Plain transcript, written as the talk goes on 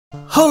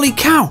Holy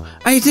cow!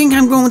 I think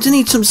I'm going to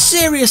need some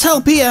serious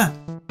help here!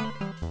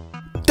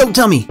 Don't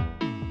tell me!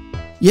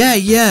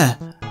 Yeah,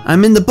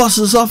 I'm in the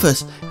boss's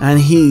office and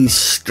he's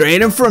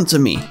straight in front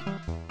of me.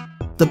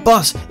 The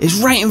boss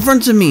is right in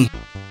front of me.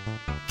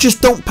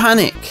 Just don't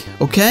panic,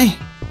 okay?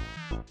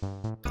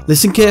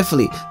 Listen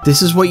carefully,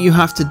 this is what you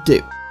have to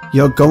do.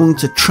 You're going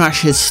to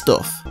trash his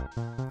stuff.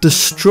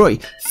 Destroy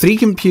 3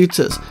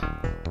 computers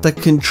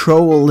that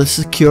control the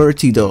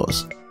security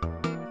doors.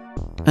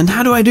 And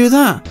how do I do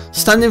that?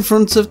 Stand in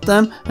front of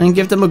them and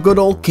give them a good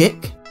old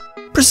kick?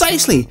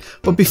 Precisely!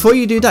 But before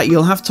you do that,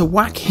 you'll have to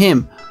whack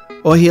him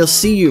or he'll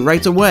see you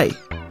right away.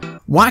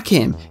 Whack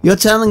him? You're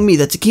telling me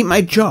that to keep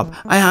my job,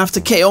 I have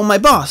to KO my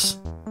boss?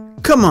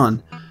 Come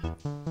on.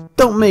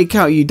 Don't make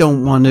out you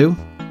don't want to.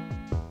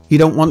 You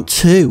don't want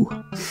to.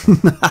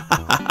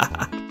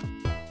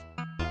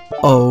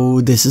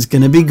 Oh, this is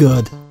gonna be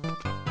good.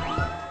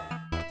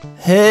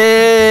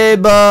 Hey,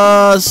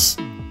 boss.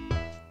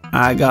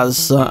 I got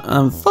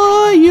something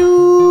for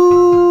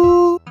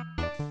you.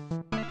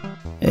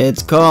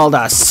 It's called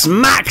a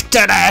smack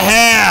to the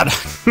head.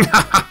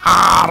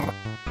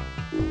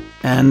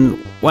 And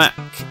whack.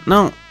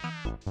 No.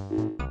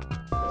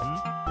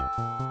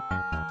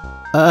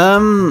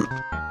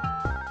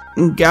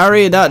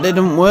 Gary, that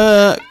didn't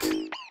work.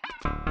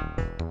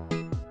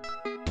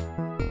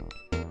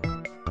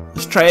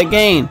 Let's try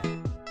again.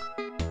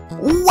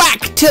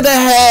 Whack to the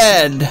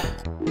head.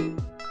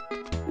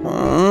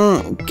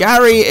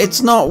 Gary,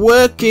 it's not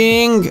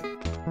working.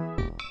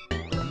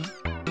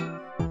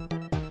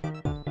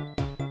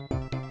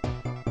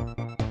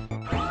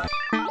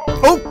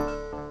 Oh!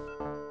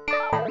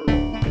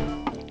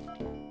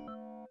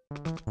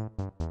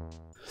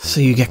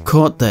 So you get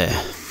caught there.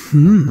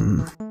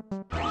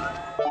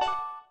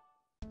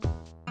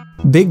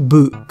 Big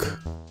book.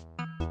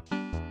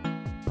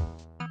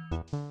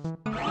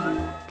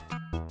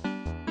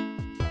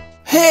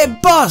 Hey,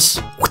 boss!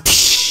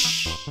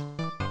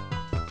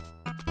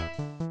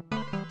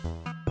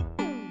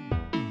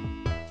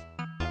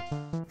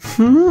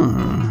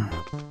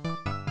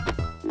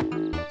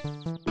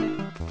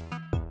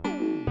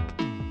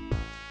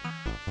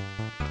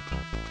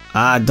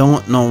 I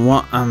don't know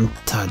what I'm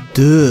to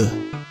do.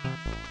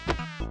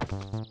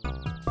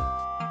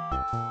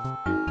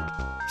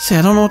 See,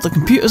 I don't know what the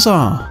computers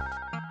are.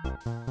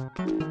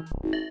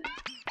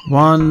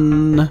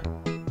 1,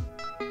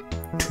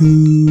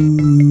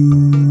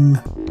 2,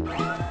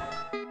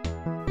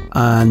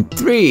 and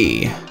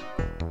 3.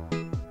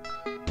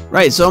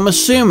 Right, so I'm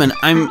assuming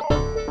I'm...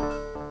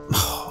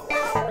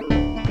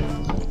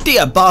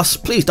 Dear boss,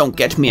 please don't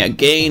get me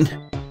again.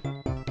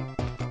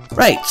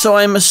 Right, so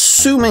I'm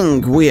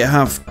assuming we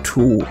have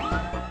to...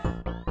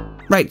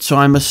 Right, so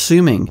I'm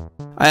assuming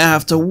I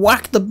have to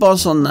whack the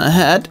boss on the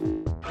head.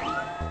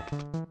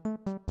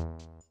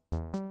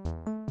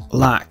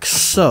 Like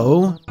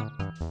so.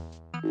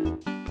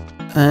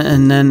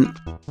 And then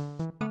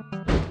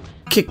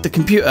kick the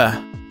computer.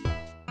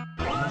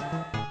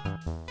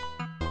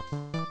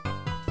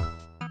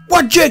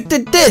 What jerk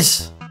did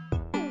this?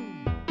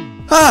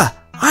 Ah,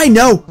 I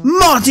know,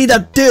 Marty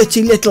the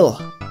dirty little.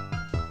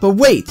 But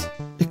wait,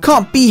 it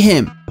can't be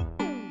him.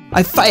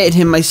 I fired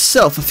him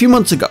myself a few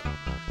months ago.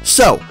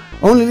 So,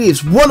 only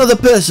leaves one other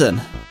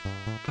person.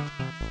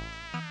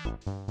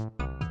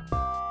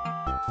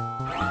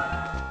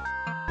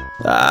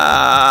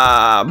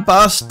 Ah,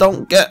 boss,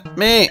 don't get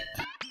me.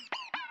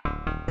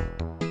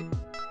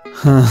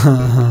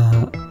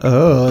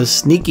 Oh,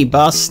 sneaky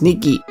boss,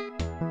 sneaky.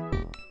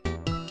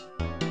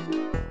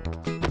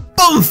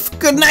 Oomph!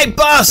 Good night,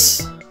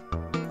 boss!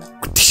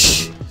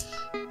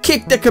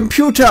 Kick the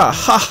computer!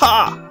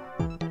 Haha!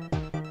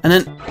 And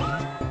then...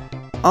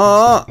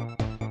 Oh!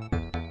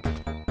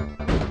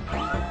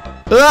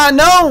 Ah,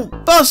 no!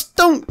 Boss,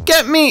 don't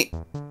get me!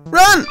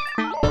 Run!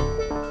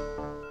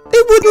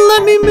 It wouldn't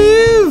let me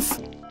move!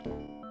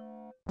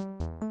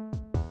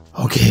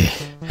 Okay,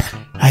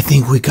 I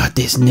think we got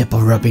this nipple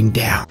rubbing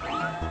down.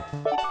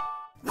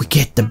 We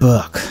get the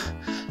book.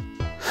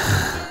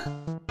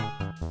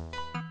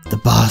 The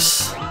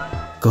boss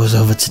goes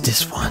over to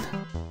this one.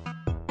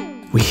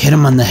 We hit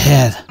him on the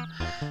head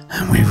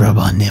and we rub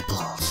our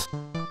nipples.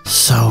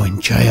 So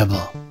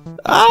enjoyable.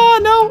 Ah,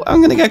 no,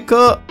 I'm gonna get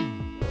caught.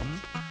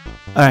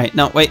 Alright,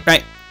 no, wait,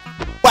 right.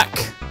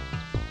 Whack!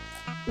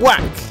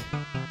 Whack!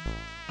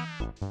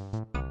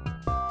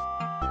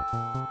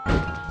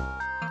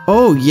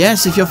 Oh,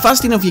 yes, if you're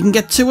fast enough, you can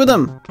get 2 of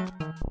them.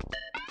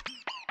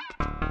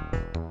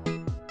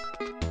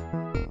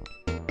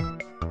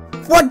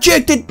 What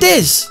jerk did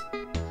this?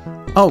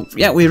 Oh,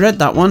 yeah, we read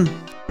that one.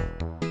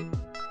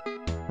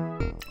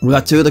 We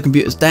got 2 of the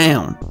computers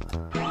down.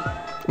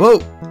 Whoa.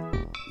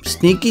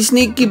 Sneaky,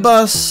 sneaky,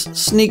 boss.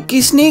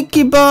 Sneaky,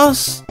 sneaky,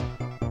 boss.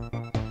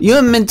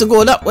 You're meant to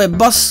go that way,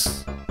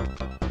 boss.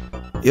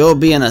 You're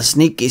being a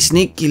sneaky,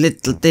 sneaky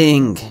little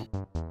thing.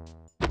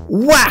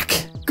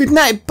 Whack! Good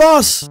night,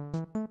 boss.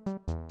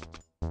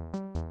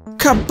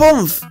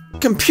 Kaboom!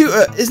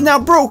 Computer is now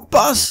broke,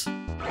 boss.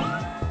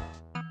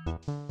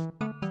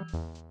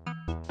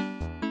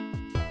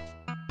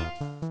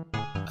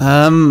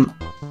 Am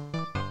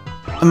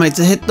I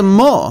to hit them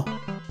more?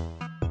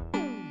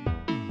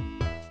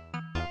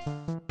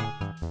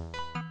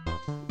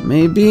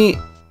 Maybe.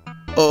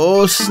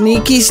 Oh,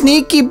 sneaky,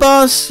 sneaky,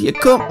 boss. You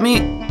caught me.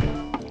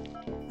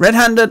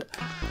 Red-handed.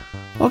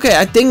 Okay,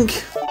 I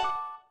think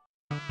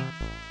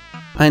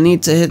I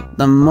need to hit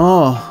them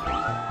more.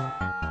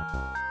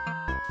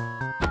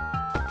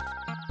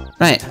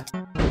 Right.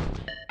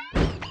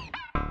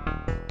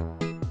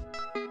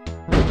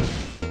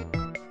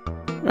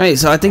 Right,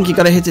 so I think you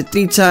gotta hit it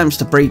 3 times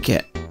to break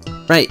it.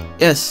 Right,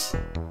 yes.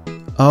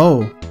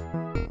 Oh.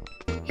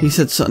 He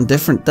said something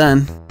different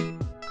then.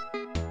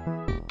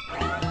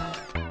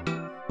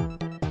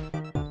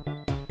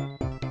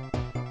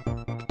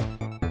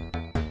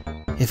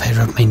 If I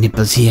rub my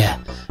nipples here,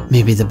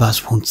 maybe the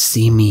boss won't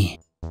see me.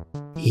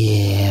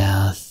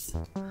 Yes.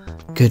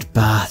 Good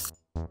bath.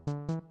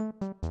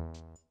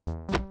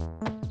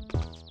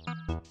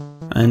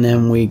 And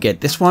then we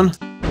get this one.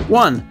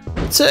 1,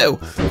 2,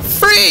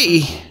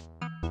 3!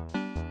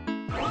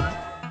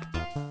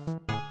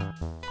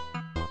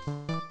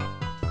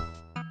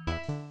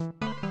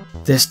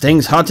 This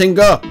thing's hotting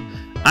up.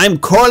 I'm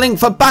calling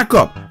for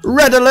backup.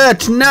 Red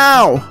alert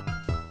now!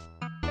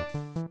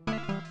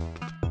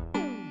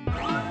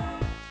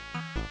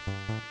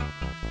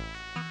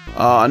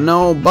 Oh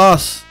no,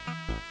 boss.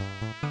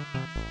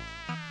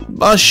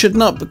 Boss should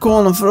not be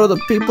calling for other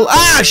people.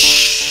 Ah,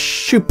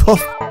 shoot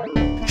puff.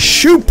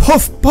 Shoot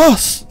puff,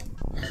 boss.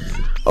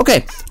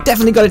 Okay,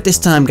 definitely got it this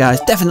time, guys.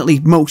 Definitely,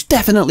 most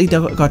definitely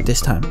got it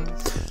this time.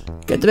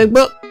 Get the big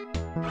book.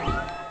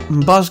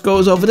 Boss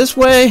goes over this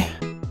way.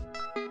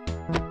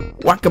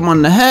 Whack him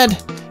on the head.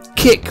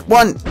 Kick.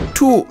 1,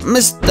 2,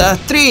 Mr.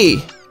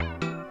 3.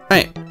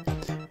 Right.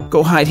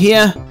 Go hide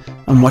here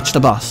and watch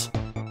the boss.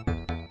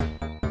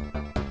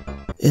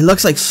 It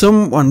looks like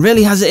someone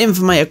really has it in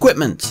for my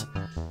equipment.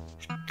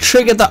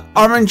 Trigger the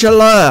orange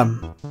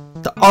alarm.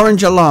 The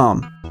orange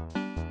alarm.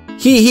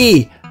 Hee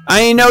hee.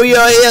 I know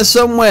you're here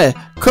somewhere.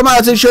 Come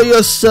out and show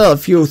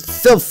yourself, you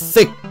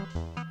filthy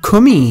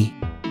cummy.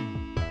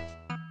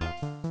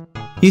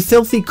 You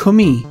filthy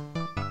cummy.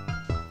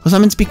 Was I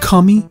meant to be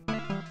cummy?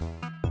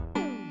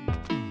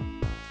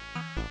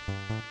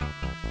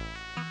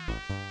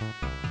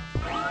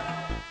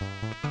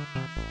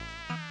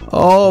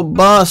 Oh,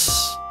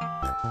 boss.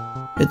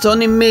 It's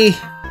only me,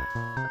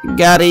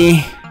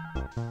 Gary.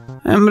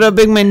 I'm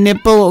rubbing my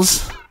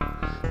nipples.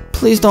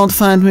 Please don't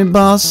find me,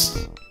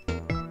 boss.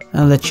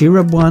 I'll let you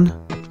rub one.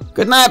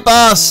 Good night,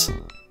 boss.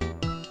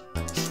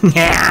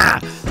 Yeah.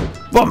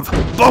 Bump,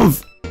 bump.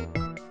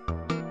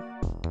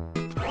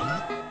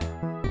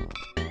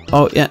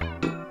 Oh yeah,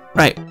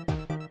 right.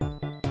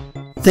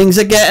 Things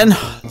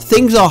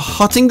are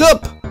hotting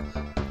up.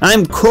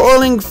 I'm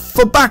calling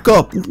for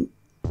backup.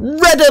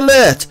 Red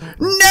alert!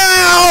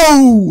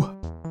 No!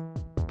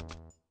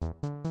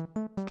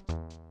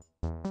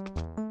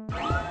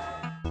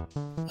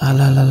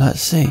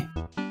 Let's see.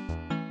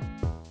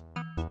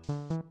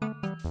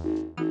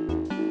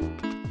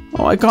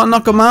 Oh, I can't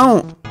knock him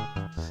out.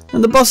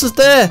 And the boss is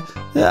there.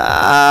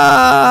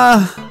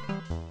 Ah!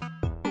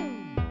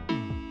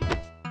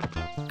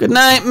 Good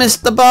night,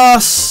 Mr.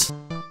 Boss.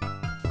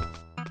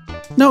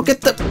 No,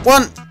 get the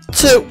 1,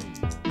 2,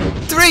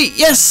 3.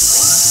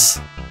 Yes!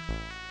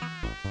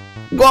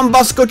 Go on,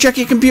 boss. Go check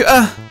your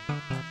computer.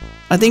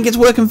 I think it's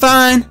working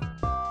fine.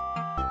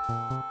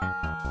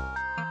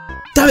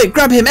 Damn it,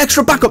 grab him.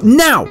 Extra backup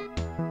now.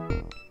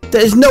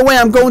 There is no way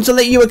I'm going to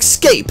let you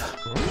escape.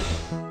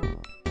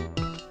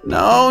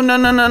 No,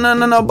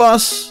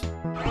 boss.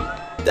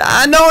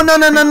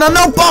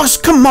 No, boss.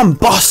 Come on,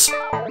 boss.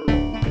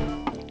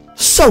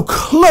 So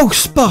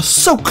close, boss.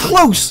 So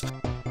close.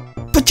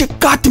 But you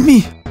got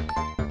me.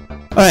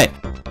 Alright.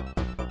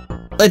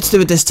 Let's do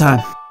it this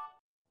time.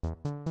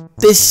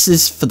 This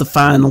is for the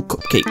final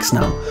cupcakes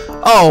now.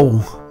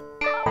 Oh.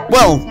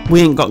 Well,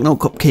 we ain't got no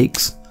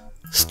cupcakes.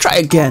 Let's try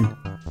again.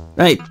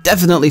 Right,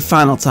 definitely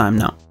final time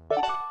now.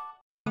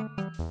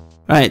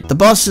 Right, the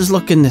boss is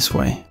looking this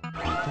way.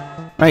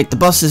 Right, the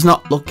boss is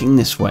not looking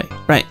this way.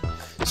 Right,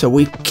 so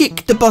we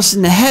kick the boss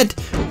in the head.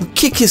 We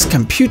kick his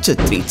computer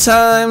 3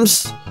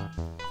 times.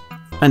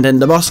 And then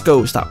the boss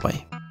goes that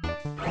way.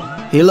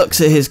 He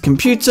looks at his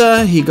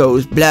computer. He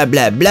goes blah,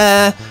 blah,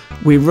 blah.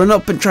 We run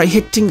up and try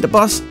hitting the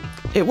boss.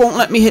 It won't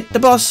let me hit the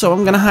boss, so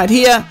I'm going to hide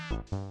here.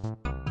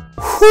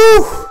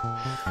 Whew!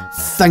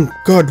 Thank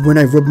God when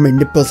I rub my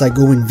nipples I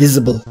go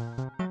invisible.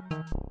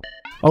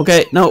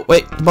 Okay, no,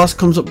 wait. The boss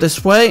comes up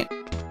this way.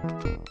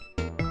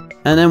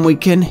 And then we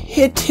can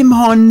hit him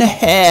on the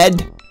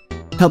head.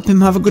 Help him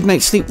have a good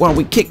night's sleep while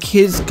we kick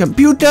his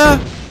computer.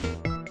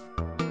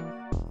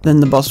 Then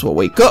the boss will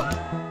wake up.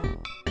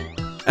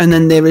 And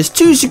then there is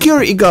 2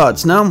 security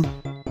guards now.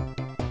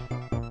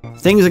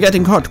 Things are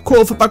getting hot.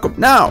 Call for backup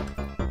now.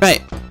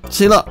 Right,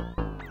 see look.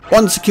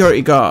 1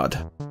 security guard.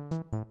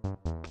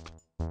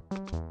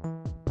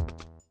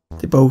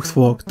 They both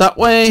walk that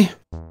way.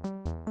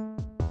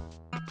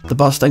 The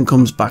boss then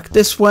comes back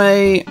this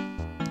way.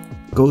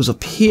 Goes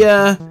up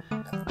here.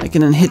 I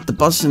can then hit the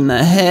boss in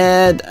the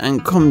head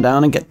and come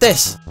down and get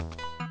this.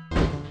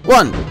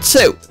 1,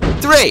 2,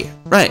 3.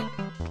 Right.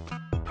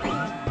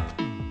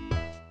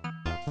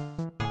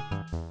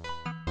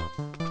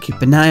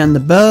 Keep an eye on the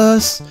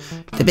bus.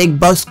 The big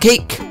bus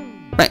cake.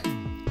 Right.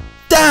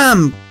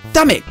 Damn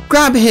it.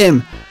 Grab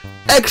him.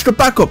 Extra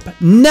backup.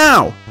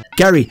 Now.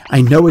 Gary,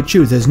 I know it's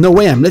you. There's no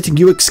way I'm letting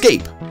you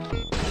escape.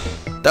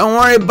 Don't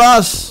worry,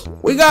 boss.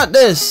 We got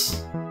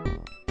this.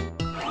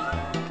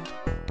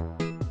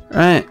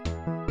 Right.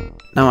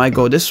 Now I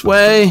go this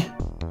way.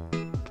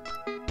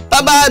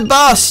 Bye-bye,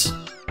 boss.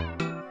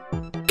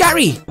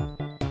 Gary!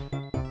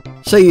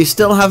 So you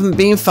still haven't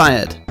been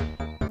fired?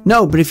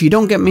 No, but if you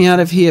don't get me out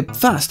of here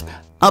fast,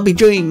 I'll be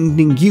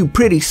joining you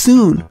pretty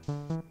soon.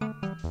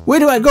 Where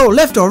do I go?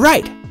 Left or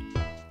right?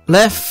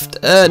 Left?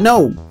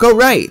 No, go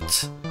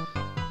right.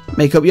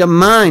 Make up your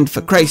mind,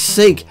 for Christ's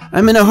sake.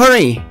 I'm in a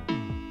hurry.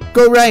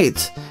 Go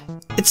right.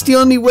 It's the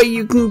only way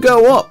you can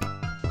go up.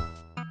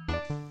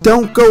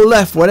 Don't go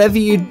left, whatever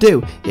you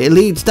do. It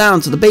leads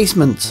down to the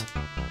basement.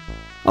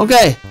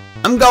 Okay,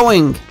 I'm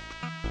going.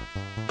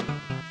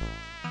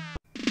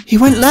 He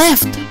went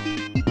left.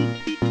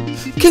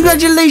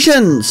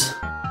 Congratulations.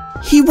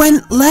 He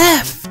went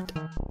left.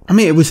 I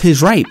mean, it was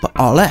his right, but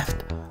our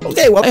left.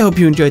 Okay, well, I hope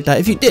you enjoyed that.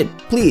 If you did,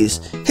 please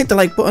hit the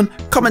like button,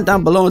 comment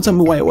down below and tell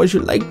me why it was you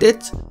liked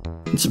it,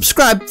 and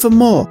subscribe for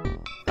more.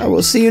 I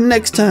will see you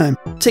next time.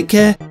 Take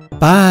care.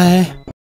 Bye.